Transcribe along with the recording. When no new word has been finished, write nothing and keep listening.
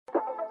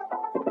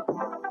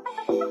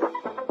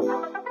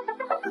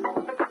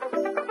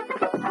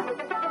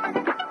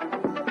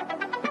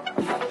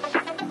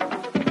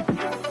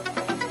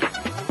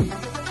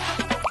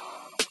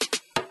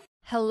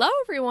Hello,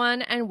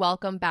 everyone, and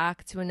welcome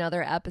back to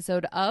another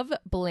episode of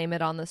Blame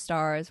It on the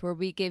Stars, where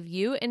we give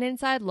you an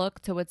inside look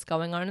to what's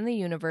going on in the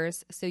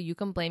universe so you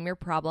can blame your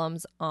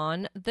problems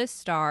on the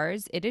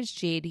stars. It is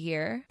Jade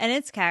here. And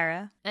it's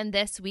Kara. And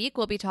this week,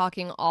 we'll be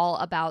talking all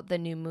about the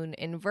new moon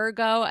in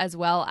Virgo, as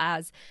well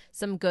as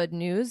some good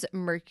news.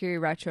 Mercury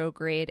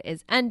retrograde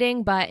is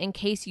ending, but in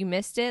case you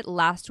missed it,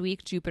 last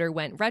week Jupiter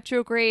went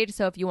retrograde.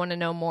 So if you want to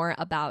know more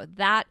about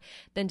that,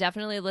 then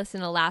definitely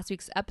listen to last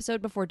week's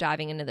episode before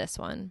diving into this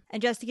one.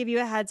 And just to give you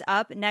a heads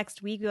up,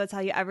 next week we will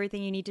tell you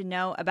everything you need to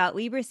know about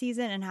Libra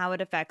season and how it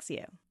affects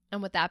you.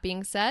 And with that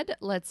being said,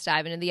 let's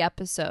dive into the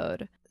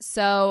episode.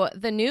 So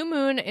the new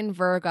moon in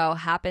Virgo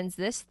happens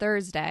this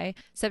Thursday,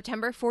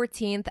 September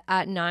 14th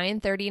at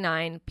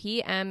 9:39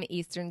 p.m.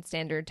 Eastern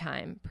Standard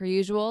Time. Per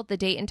usual, the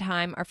date and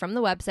time are from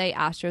the website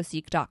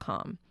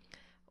astroseek.com.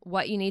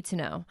 What you need to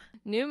know.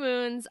 New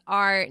moons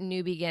are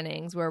new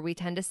beginnings where we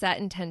tend to set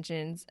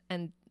intentions,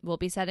 and we'll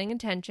be setting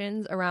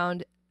intentions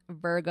around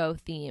Virgo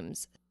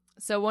themes.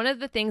 So one of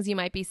the things you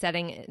might be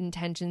setting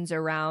intentions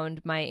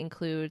around might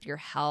include your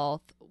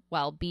health,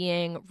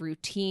 well-being,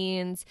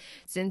 routines,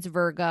 since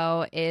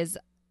Virgo is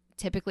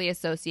typically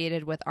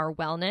associated with our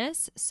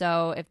wellness.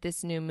 So if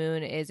this new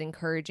moon is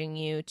encouraging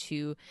you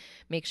to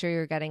make sure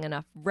you're getting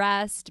enough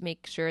rest,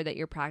 make sure that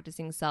you're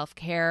practicing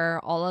self-care,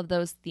 all of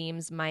those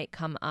themes might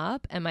come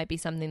up and might be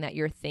something that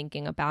you're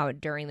thinking about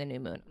during the new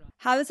moon.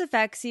 How this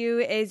affects you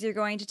is you're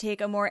going to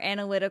take a more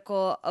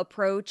analytical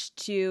approach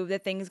to the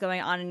things going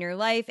on in your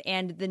life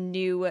and the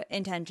new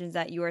intentions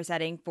that you are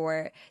setting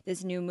for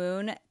this new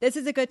moon. This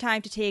is a good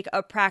time to take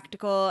a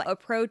practical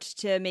approach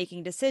to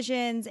making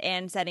decisions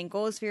and setting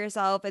goals for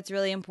yourself. It's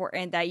really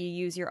important that you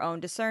use your own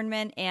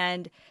discernment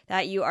and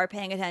that you are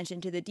paying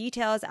attention to the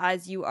details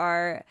as you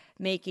are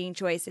making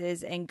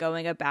choices and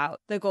going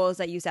about the goals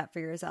that you set for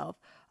yourself.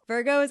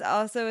 Virgo is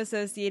also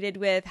associated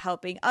with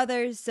helping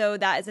others, so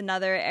that is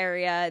another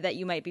area that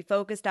you might be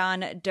focused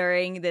on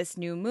during this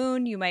new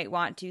moon. You might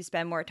want to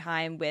spend more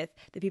time with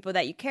the people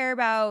that you care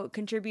about,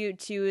 contribute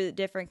to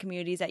different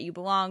communities that you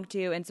belong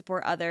to, and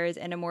support others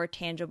in a more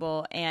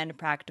tangible and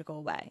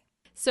practical way.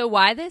 So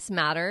why this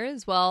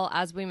matters? Well,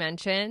 as we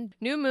mentioned,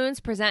 new moons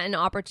present an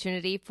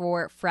opportunity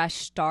for fresh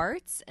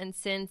starts. And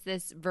since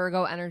this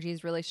Virgo energy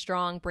is really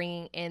strong,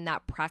 bringing in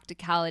that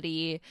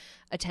practicality,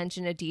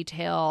 attention to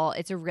detail,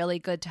 it's a really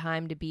good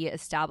time to be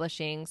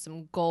establishing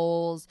some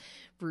goals,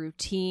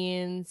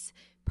 routines,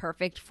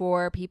 perfect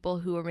for people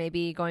who are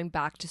maybe going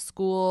back to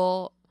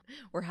school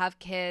or have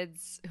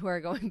kids who are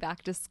going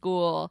back to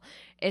school.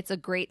 It's a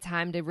great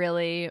time to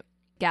really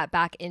get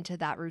back into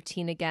that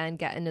routine again,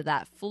 get into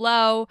that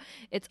flow.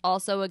 It's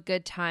also a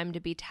good time to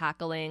be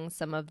tackling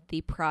some of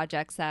the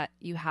projects that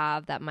you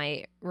have that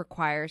might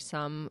require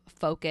some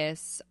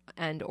focus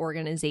and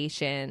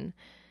organization,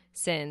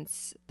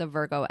 since the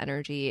Virgo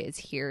energy is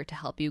here to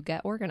help you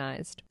get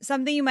organized.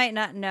 Something you might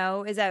not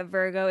know is that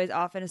Virgo is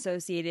often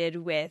associated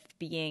with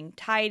being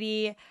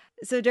tidy.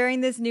 So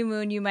during this new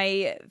moon, you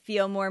might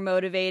feel more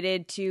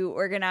motivated to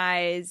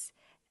organize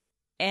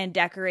and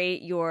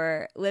decorate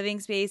your living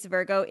space.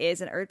 Virgo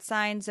is an earth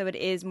sign, so it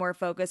is more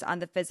focused on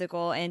the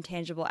physical and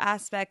tangible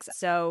aspects.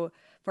 So,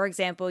 for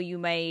example, you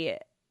might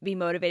be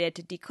motivated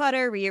to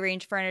declutter,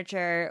 rearrange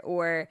furniture,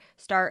 or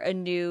start a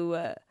new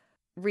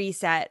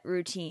reset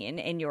routine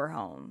in your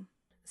home.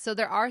 So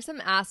there are some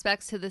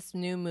aspects to this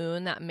new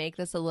moon that make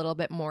this a little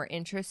bit more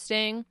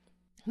interesting.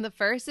 The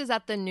first is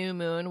that the new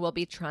moon will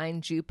be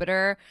trine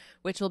Jupiter,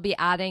 which will be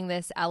adding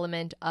this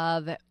element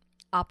of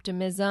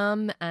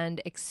optimism and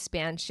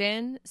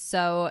expansion.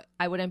 So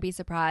I wouldn't be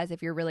surprised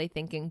if you're really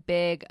thinking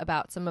big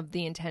about some of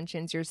the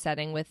intentions you're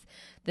setting with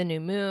the new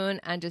moon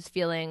and just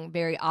feeling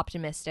very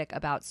optimistic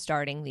about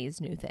starting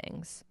these new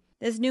things.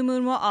 This new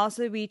moon will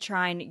also be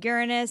trine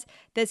Uranus.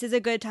 This is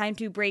a good time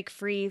to break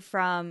free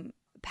from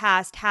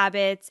past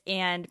habits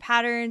and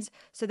patterns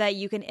so that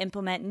you can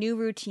implement new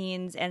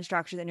routines and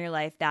structures in your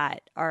life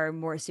that are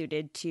more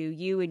suited to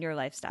you and your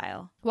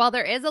lifestyle. While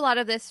there is a lot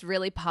of this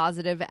really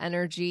positive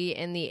energy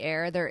in the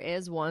air, there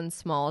is one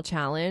small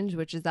challenge,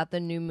 which is that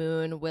the new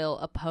moon will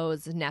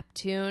oppose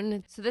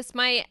Neptune. So this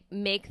might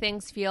make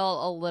things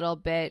feel a little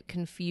bit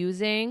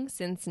confusing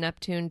since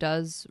Neptune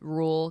does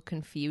rule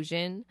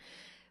confusion.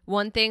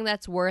 One thing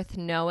that's worth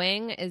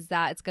knowing is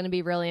that it's going to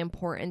be really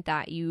important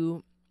that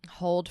you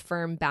hold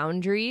firm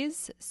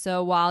boundaries.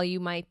 So while you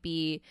might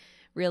be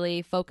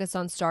really focused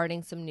on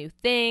starting some new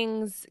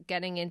things,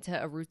 getting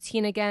into a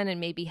routine again, and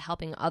maybe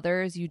helping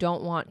others, you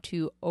don't want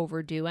to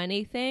overdo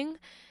anything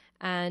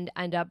and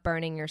end up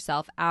burning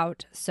yourself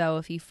out. So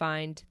if you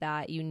find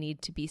that you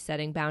need to be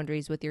setting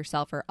boundaries with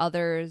yourself or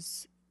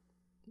others,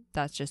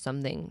 that's just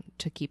something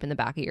to keep in the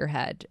back of your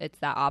head. It's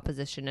that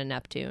opposition to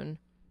Neptune.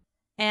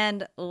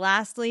 And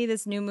lastly,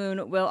 this new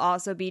moon will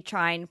also be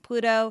trine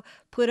Pluto.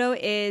 Pluto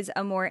is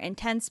a more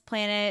intense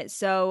planet,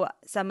 so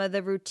some of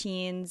the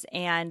routines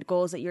and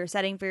goals that you're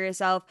setting for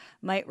yourself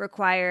might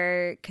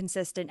require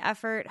consistent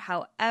effort.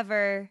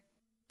 However,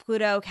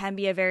 Pluto can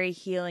be a very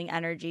healing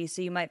energy,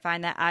 so you might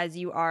find that as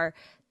you are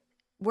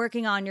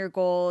working on your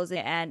goals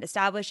and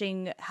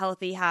establishing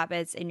healthy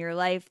habits in your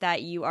life,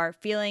 that you are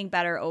feeling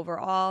better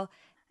overall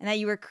and that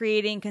you are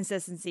creating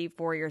consistency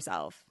for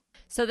yourself.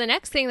 So the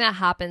next thing that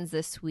happens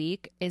this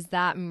week is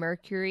that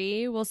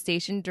Mercury will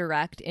station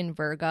direct in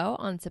Virgo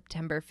on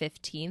September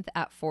 15th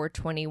at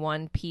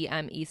 4:21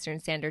 p.m. Eastern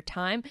Standard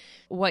Time.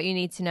 What you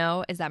need to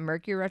know is that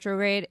Mercury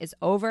retrograde is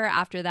over.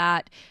 After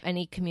that,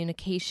 any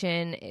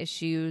communication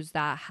issues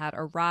that had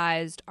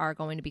arisen are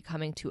going to be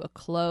coming to a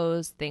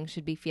close. Things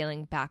should be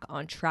feeling back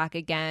on track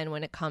again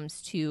when it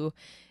comes to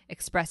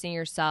expressing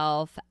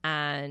yourself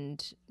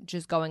and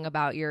just going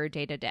about your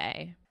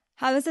day-to-day.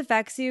 How this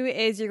affects you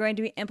is you're going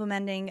to be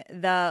implementing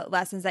the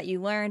lessons that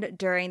you learned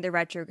during the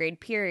retrograde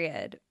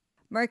period.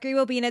 Mercury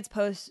will be in its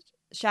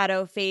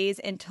post-shadow phase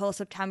until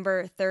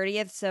September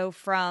 30th. So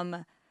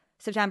from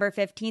September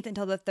 15th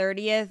until the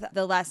 30th,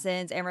 the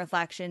lessons and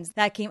reflections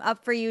that came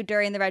up for you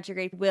during the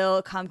retrograde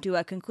will come to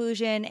a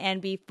conclusion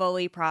and be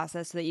fully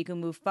processed so that you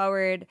can move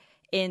forward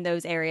in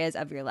those areas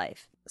of your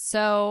life.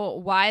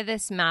 So why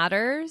this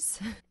matters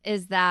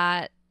is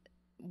that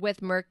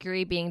with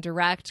Mercury being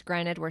direct,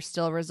 granted, we're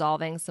still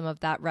resolving some of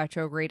that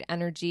retrograde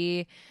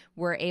energy.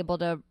 We're able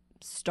to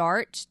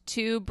start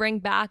to bring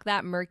back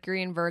that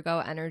Mercury and Virgo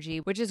energy,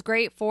 which is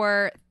great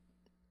for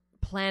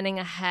planning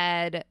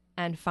ahead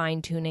and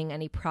fine-tuning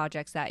any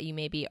projects that you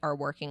maybe are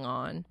working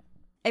on.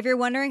 If you're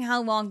wondering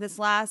how long this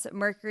lasts,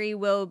 Mercury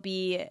will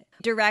be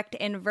direct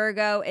in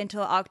Virgo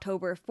until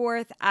October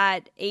 4th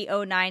at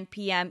 8:09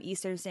 p.m.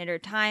 Eastern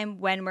Standard Time,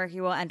 when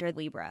Mercury will enter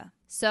Libra.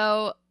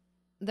 So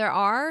there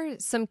are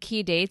some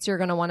key dates you're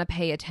going to want to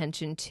pay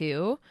attention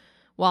to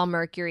while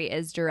Mercury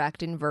is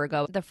direct in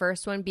Virgo. The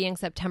first one being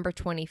September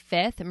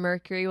 25th,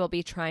 Mercury will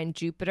be trine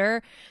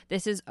Jupiter.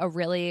 This is a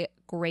really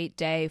great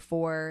day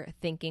for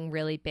thinking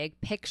really big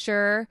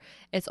picture.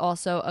 It's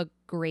also a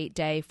great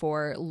day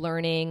for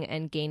learning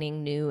and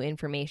gaining new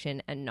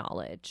information and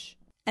knowledge.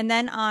 And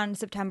then on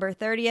September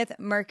 30th,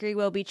 Mercury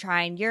will be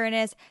trine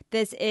Uranus.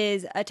 This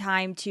is a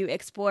time to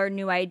explore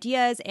new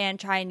ideas and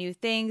try new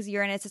things.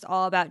 Uranus is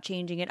all about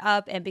changing it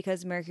up. And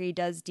because Mercury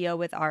does deal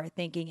with our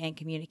thinking and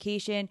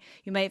communication,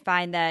 you might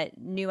find that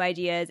new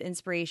ideas,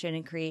 inspiration,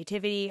 and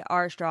creativity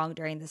are strong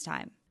during this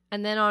time.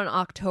 And then on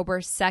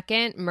October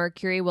 2nd,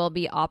 Mercury will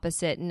be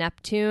opposite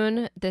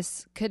Neptune.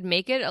 This could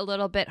make it a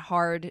little bit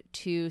hard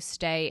to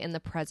stay in the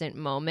present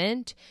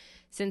moment,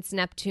 since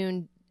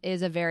Neptune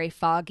is a very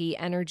foggy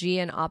energy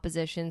and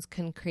oppositions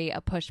can create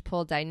a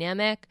push-pull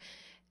dynamic.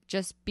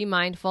 Just be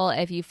mindful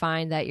if you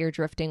find that you're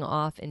drifting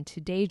off into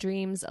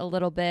daydreams a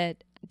little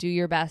bit. Do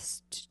your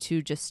best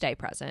to just stay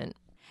present.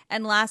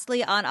 And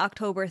lastly, on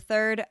October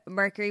 3rd,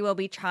 Mercury will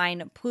be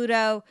trine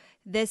Pluto.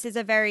 This is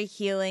a very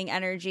healing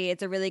energy.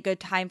 It's a really good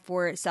time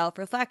for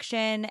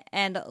self-reflection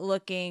and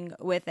looking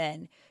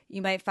within.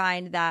 You might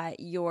find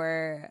that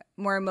you're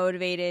more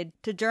motivated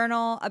to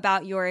journal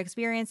about your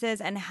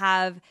experiences and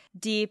have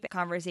deep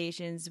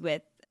conversations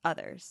with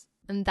others.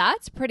 And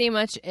that's pretty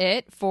much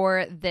it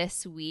for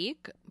this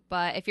week.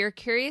 But if you're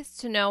curious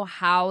to know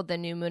how the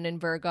new moon in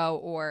Virgo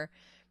or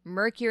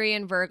Mercury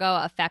and Virgo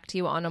affect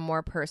you on a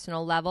more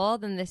personal level,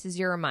 then this is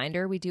your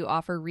reminder. We do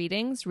offer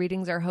readings.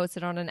 Readings are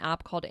hosted on an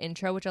app called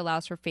Intro, which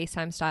allows for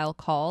FaceTime style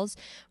calls.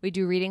 We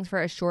do readings for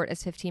as short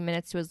as 15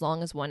 minutes to as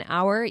long as 1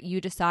 hour.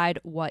 You decide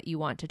what you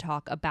want to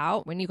talk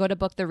about. When you go to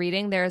book the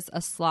reading, there's a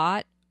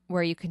slot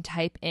where you can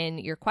type in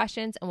your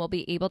questions and we'll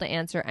be able to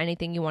answer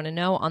anything you want to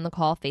know on the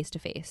call face to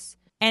face.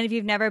 And if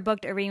you've never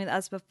booked a reading with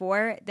us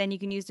before, then you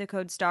can use the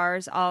code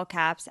STARS, all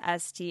caps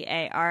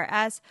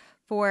STARS,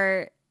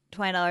 for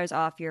 $20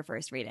 off your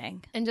first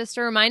reading. And just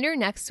a reminder,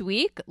 next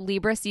week,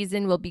 Libra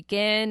season will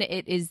begin.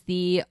 It is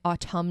the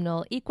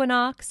autumnal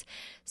equinox.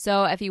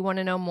 So if you want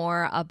to know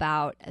more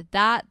about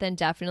that, then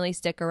definitely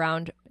stick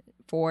around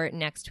for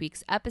next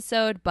week's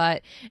episode.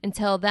 But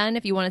until then,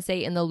 if you want to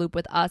stay in the loop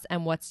with us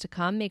and what's to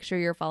come, make sure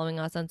you're following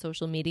us on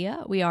social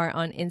media. We are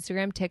on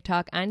Instagram,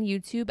 TikTok, and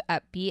YouTube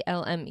at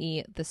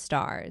BLME The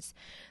Stars.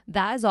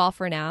 That is all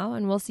for now,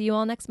 and we'll see you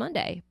all next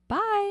Monday.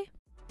 Bye.